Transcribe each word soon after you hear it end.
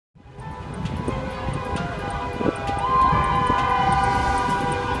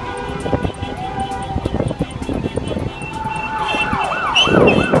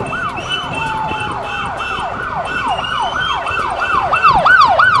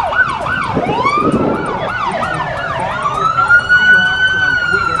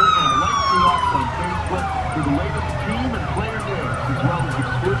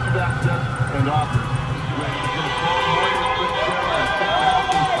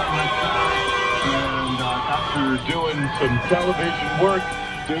some television work.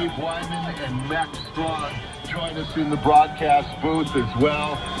 Dave Wyman and Max Strong join us in the broadcast booth as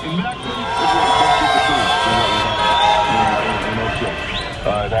well. And Max,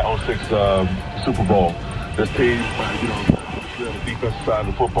 that 06 Super Bowl. This team, the defensive side of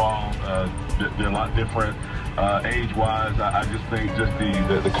the football, they're a lot different. Age-wise, I just think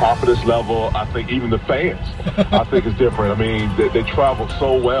just the confidence level, I think even the fans, I think is different. I mean, they travel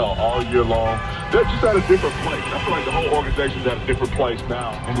so well all year long. They're just at a different place. I feel like the whole organization's at a different place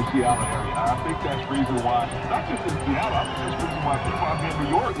now in the Seattle area. I think that's the reason why, not just in Seattle, I think that's the reason why people out here in New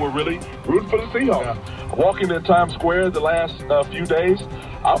York were really rooting for the Seahawks. Yeah. Walking in Times Square the last few days,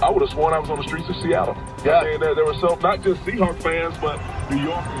 I would have sworn I was on the streets of Seattle. Yeah. I mean, there were so, not just Seahawks fans, but New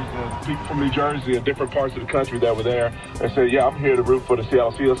Yorkers and people from New Jersey and different parts of the country that were there and said, yeah, I'm here to root for the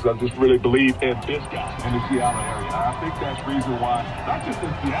Seattle Seahawks because I just really believe in this guy in the Seattle area. I think that's the reason why, not just in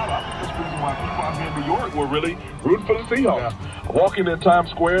Seattle, I think that's the reason why people out here in New York were really rooting for the Seahawks. Yeah. Walking in Times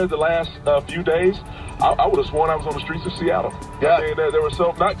Square the last few days, I would have sworn I was on the streets of Seattle. Yeah. I mean, there were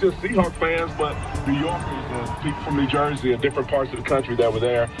so, not just Seahawks fans, but New Yorkers and people from New Jersey and different parts of the country that were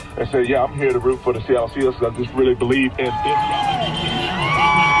there and said, yeah, I'm here to root for the Seattle Seahawks because I just really believe in this guy.